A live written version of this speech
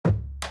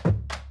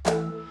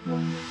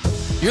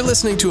You're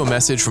listening to a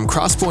message from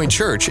Crosspoint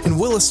Church in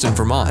Williston,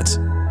 Vermont.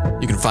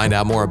 You can find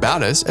out more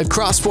about us at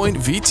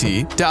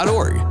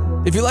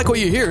crosspointvt.org. If you like what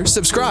you hear,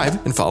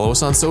 subscribe and follow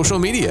us on social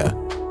media.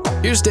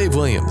 Here's Dave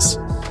Williams.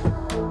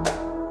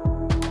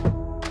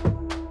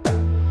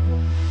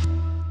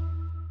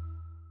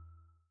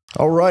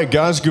 All right,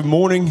 guys, good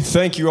morning.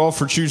 Thank you all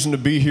for choosing to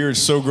be here. It's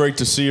so great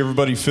to see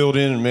everybody filled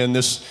in, and man,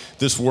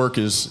 this work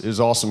is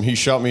awesome. He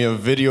shot me a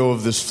video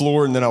of this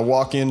floor, and then I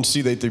walk in,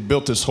 see that they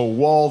built this whole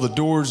wall, the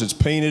doors, it's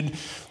painted.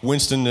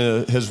 Winston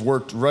has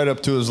worked right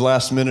up to his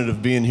last minute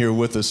of being here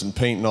with us and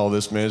painting all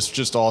this, man. It's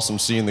just awesome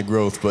seeing the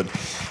growth, but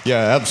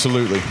yeah,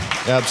 absolutely.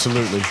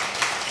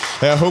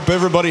 Hey, I hope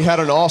everybody had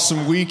an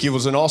awesome week. It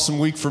was an awesome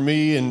week for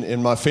me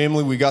and my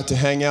family. We got to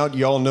hang out.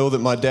 You all know that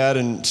my dad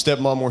and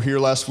stepmom were here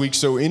last week.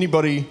 So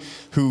anybody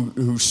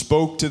who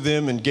spoke to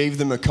them and gave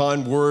them a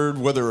kind word,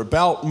 whether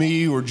about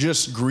me or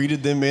just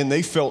greeted them, man,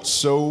 they felt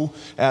so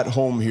at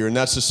home here. And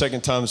that's the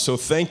second time. So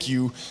thank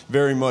you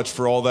very much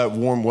for all that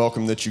warm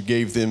welcome that you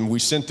gave them. We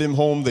sent them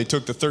home. They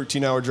took the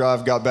 13-hour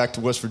drive, got back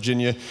to West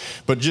Virginia.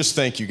 But just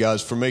thank you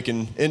guys for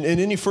making, and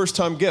any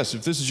first-time guests,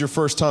 if this is your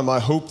first time, I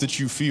hope that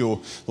you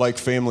feel like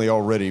family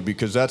already,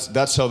 because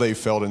that's how they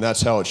felt and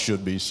that's how it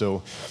should be.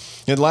 So,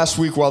 and last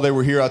week while they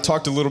were here, I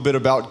talked a little bit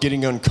about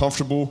getting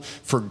uncomfortable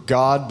for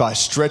God by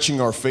stretching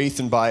our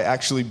faith and by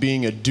actually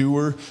being a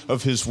doer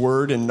of His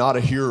word and not a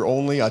hearer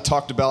only. I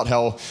talked about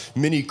how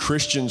many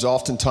Christians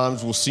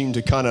oftentimes will seem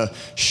to kind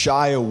of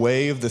shy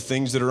away of the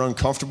things that are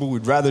uncomfortable.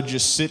 We'd rather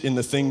just sit in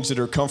the things that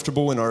are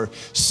comfortable in our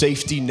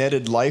safety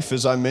netted life,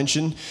 as I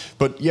mentioned.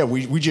 But yeah,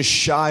 we just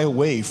shy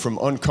away from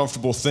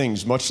uncomfortable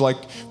things, much like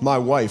my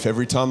wife.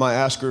 Every time I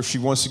ask her if she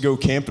wants to go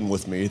camping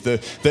with me,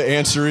 the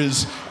answer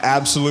is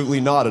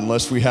absolutely not,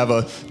 unless we have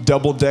a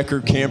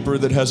double-decker camper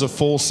that has a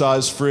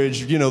full-size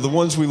fridge. You know, the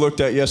ones we looked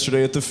at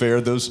yesterday at the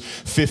fair, those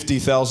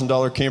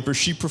 $50,000 campers,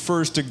 she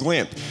prefers to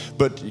glamp.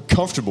 But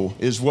comfortable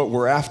is what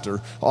we're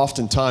after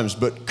oftentimes.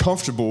 But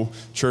comfortable,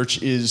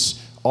 church,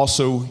 is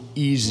also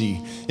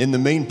easy. And the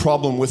main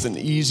problem with an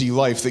easy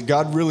life that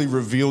God really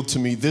revealed to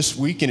me this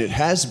week, and it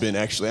has been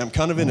actually, I'm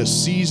kind of in a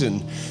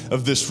season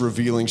of this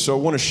revealing, so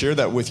I want to share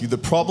that with you. The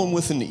problem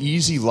with an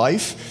easy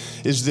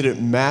life is that it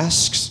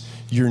masks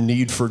your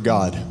need for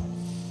God.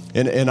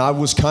 And I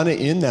was kind of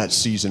in that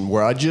season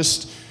where I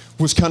just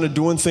was kind of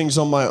doing things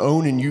on my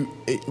own, and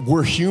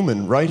we're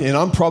human, right? And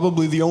I'm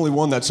probably the only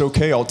one that's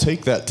okay. I'll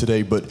take that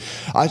today. But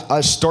I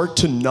start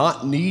to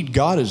not need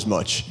God as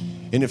much.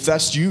 And if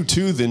that's you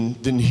too,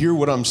 then hear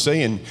what I'm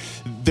saying.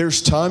 There's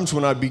times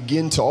when I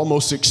begin to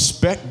almost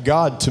expect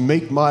God to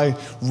make my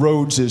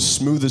roads as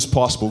smooth as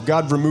possible.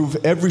 God, remove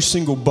every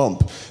single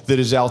bump that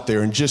is out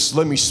there and just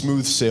let me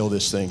smooth sail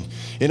this thing.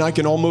 And I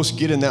can almost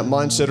get in that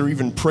mindset or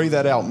even pray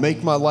that out,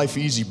 make my life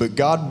easy. But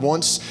God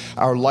wants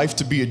our life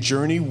to be a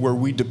journey where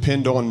we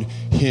depend on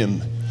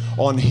Him,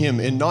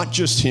 and not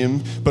just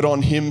Him, but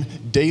on Him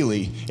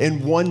daily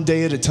and one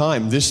day at a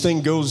time. This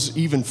thing goes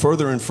even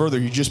further and further.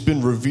 You've just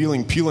been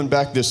peeling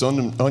back this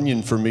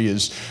onion for me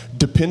is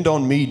depend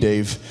on me,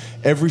 Dave,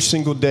 every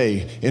single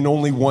day and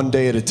only one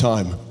day at a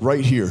time.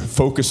 Right here.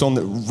 Focus on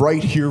the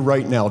right here,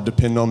 right now.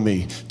 Depend on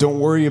me. Don't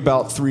worry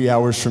about 3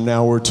 hours from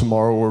now or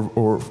tomorrow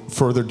or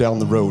further down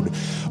the road.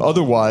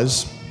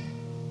 Otherwise,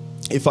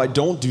 if I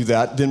don't do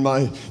that, then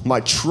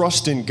my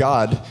trust in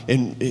God,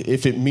 and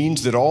if it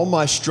means that all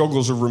my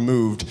struggles are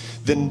removed,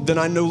 then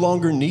I no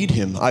longer need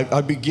Him.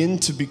 I begin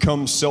to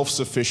become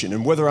self-sufficient.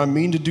 And whether I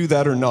mean to do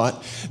that or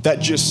not, that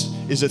just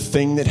is a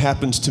thing that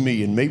happens to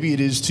me. And maybe it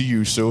is to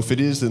you. So if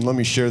it is, then let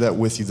me share that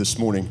with you this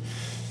morning.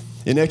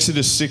 In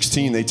Exodus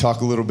 16, they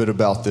talk a little bit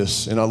about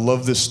this. And I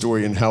love this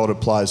story and how it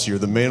applies here.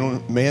 The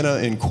manna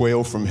and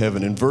quail from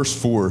heaven. In verse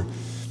 4,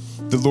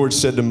 the Lord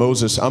said to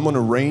Moses, I'm going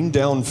to rain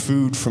down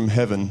food from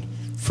heaven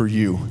for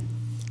you.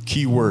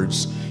 Key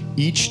words.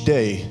 Each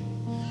day,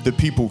 the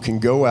people can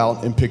go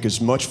out and pick as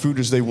much food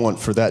as they want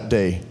for that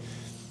day.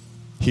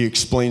 He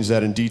explains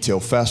that in detail.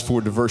 Fast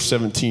forward to verse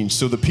 17.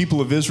 So the people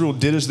of Israel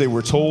did as they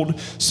were told.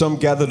 Some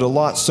gathered a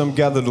lot, some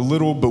gathered a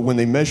little, but when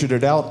they measured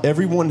it out,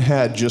 everyone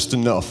had just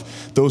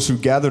enough. Those who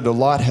gathered a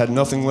lot had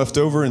nothing left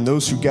over, and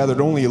those who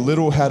gathered only a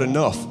little had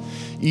enough.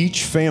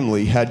 Each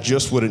family had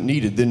just what it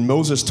needed. Then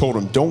Moses told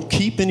them, don't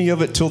keep any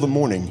of it till the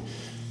morning.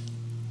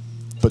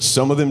 But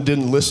some of them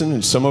didn't listen,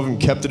 and some of them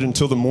kept it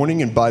until the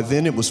morning, and by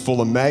then it was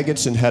full of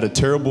maggots and had a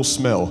terrible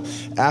smell.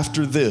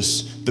 After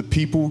this, the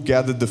people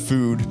gathered the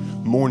food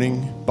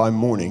morning by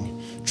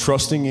morning,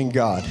 trusting in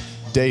God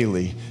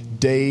daily,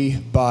 day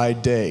by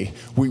day.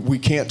 We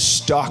can't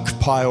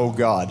stockpile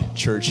God,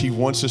 church. He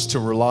wants us to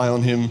rely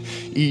on Him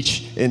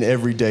each and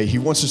every day. He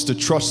wants us to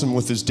trust Him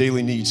with His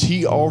daily needs.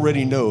 He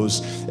already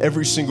knows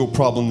every single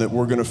problem that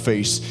we're going to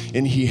face,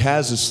 and He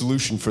has a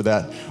solution for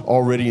that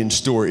already in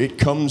store. It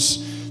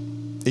comes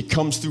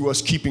through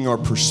us keeping our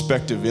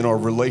perspective in our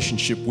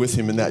relationship with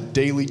Him and that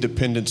daily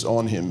dependence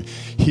on Him.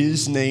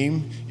 His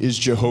name is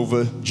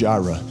Jehovah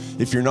Jireh.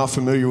 If you're not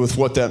familiar with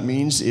what that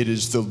means, it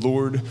is the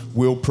Lord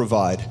will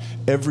provide.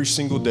 Every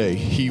single day,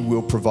 He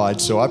will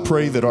provide. So I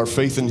pray that our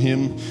faith in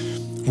Him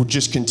will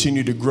just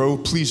continue to grow.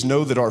 Please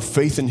know that our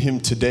faith in him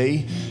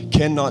today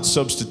cannot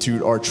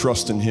substitute our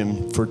trust in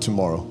him for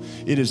tomorrow.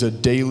 It is a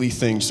daily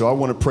thing. So I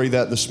want to pray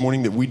that this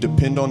morning, that we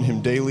depend on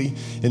him daily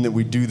and that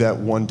we do that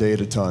one day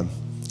at a time.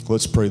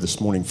 Let's pray this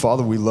morning.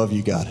 Father, we love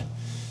you, God.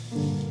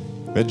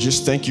 And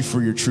just thank you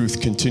for your truth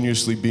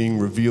continuously being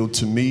revealed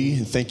to me.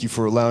 And thank you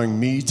for allowing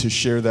me to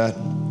share that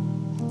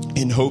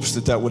in hopes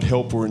that that would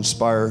help or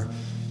inspire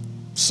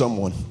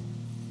someone.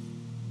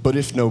 But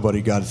if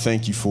nobody, God,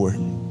 thank you for it.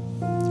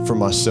 For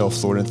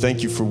myself, Lord, and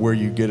thank you for where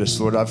you get us,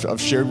 Lord.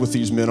 I've shared with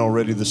these men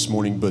already this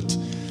morning, but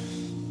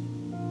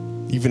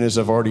even as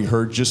I've already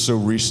heard just so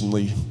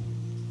recently,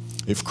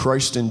 if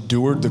Christ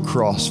endured the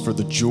cross for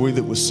the joy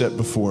that was set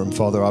before him,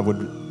 Father, I would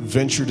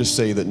venture to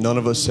say that none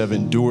of us have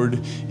endured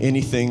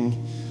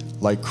anything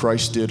like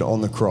Christ did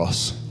on the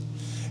cross.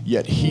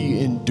 Yet he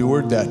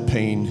endured that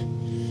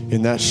pain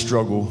and that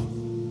struggle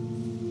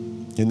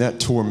and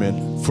that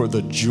torment for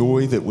the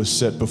joy that was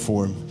set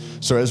before him.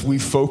 So as we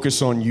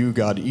focus on you,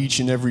 God, each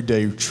and every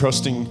day,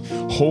 trusting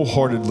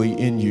wholeheartedly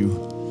in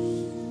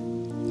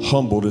you,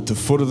 humbled at the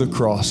foot of the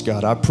cross,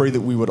 God, I pray that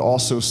we would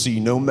also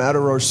see, no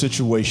matter our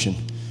situation,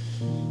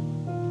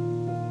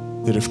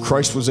 that if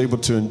Christ was able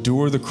to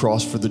endure the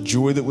cross for the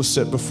joy that was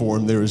set before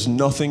him, there is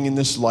nothing in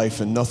this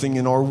life and nothing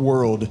in our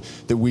world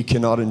that we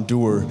cannot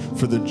endure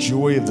for the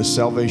joy of the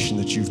salvation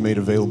that you've made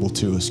available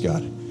to us,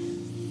 God.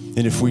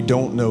 And if we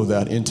don't know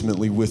that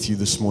intimately with you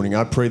this morning,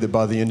 I pray that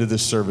by the end of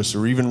this service,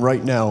 or even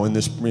right now in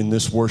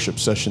this worship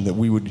session, that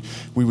we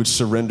would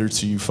surrender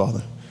to you,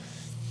 Father.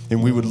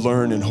 And we would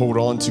learn and hold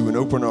on to and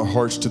open our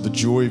hearts to the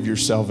joy of your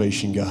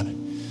salvation, God,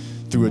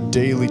 through a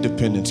daily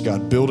dependence.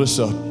 God, build us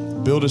up.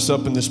 Build us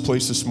up in this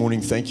place this morning.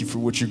 Thank you for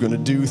what you're going to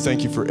do.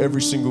 Thank you for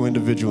every single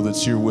individual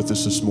that's here with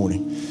us this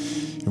morning.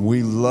 And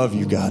we love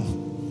you, God.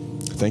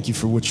 Thank you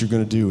for what you're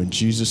going to do. In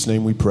Jesus'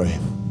 name we pray.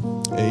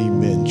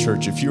 Amen.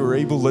 Church, if you are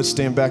able, let's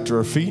stand back to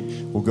our feet.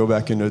 We'll go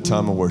back into a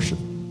time of worship.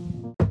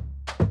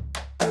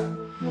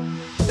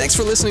 Thanks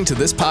for listening to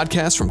this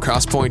podcast from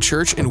Crosspoint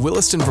Church in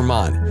Williston,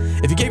 Vermont.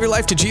 If you gave your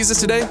life to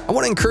Jesus today, I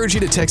want to encourage you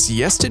to text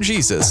yes to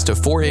Jesus to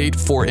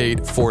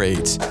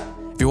 484848.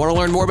 If you want to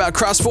learn more about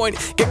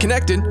Crosspoint, get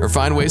connected, or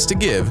find ways to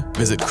give,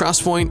 visit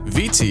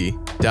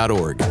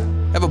crosspointvt.org.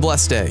 Have a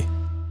blessed day.